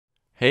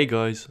Hey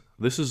guys,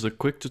 this is a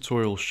quick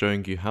tutorial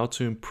showing you how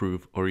to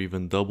improve or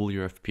even double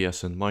your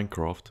FPS in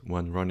Minecraft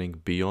when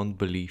running beyond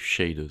belief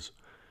shaders.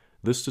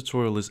 This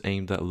tutorial is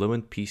aimed at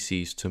low-end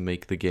PCs to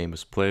make the game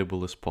as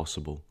playable as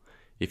possible.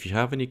 If you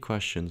have any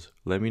questions,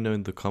 let me know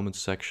in the comments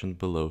section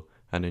below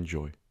and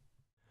enjoy.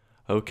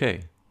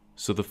 Okay,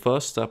 so the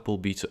first step will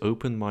be to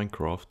open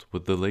Minecraft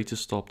with the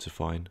latest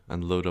Optifine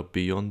and load up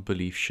beyond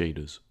belief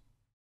shaders.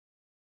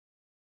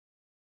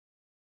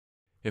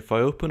 If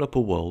I open up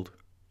a world,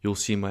 you'll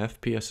see my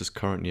FPS is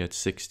currently at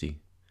 60.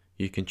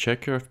 You can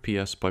check your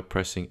FPS by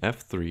pressing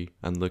F3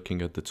 and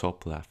looking at the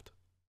top left.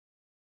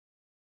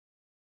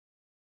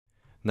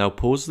 Now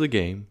pause the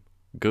game,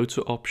 go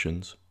to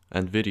Options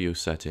and Video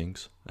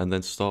Settings, and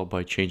then start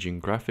by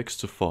changing Graphics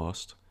to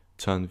Fast,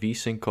 turn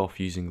VSync off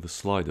using the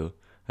slider,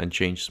 and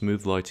change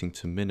Smooth Lighting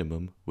to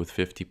minimum with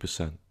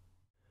 50%.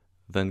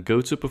 Then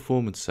go to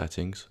Performance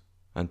Settings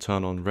and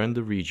turn on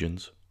Render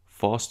Regions,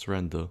 Fast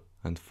Render,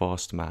 and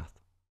Fast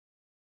Math.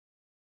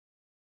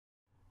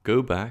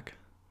 Go back,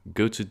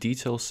 go to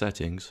Detail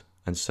Settings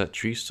and set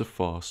Trees to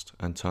Fast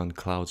and turn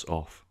Clouds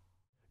off.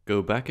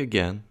 Go back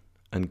again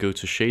and go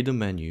to Shader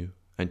menu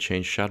and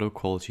change Shadow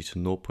Quality to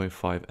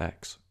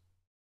 0.5x.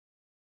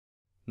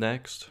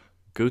 Next,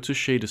 go to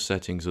Shader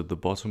Settings at the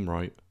bottom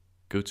right,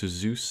 go to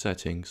Zeus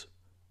Settings,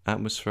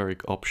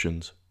 Atmospheric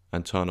Options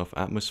and turn off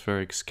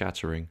Atmospheric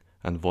Scattering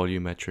and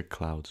Volumetric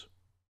Clouds.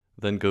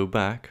 Then go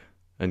back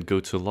and go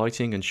to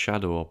Lighting and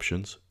Shadow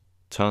Options,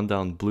 turn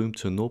down Bloom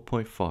to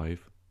 0.5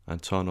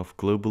 and turn off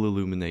Global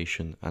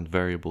Illumination and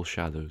Variable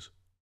Shadows.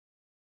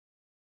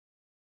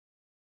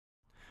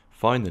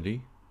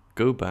 Finally,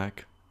 go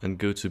back and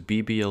go to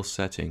BBL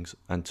Settings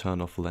and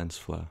turn off Lens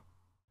Flare.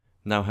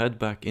 Now head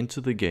back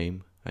into the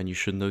game and you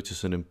should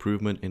notice an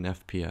improvement in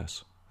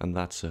FPS, and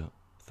that's it.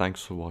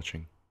 Thanks for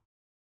watching.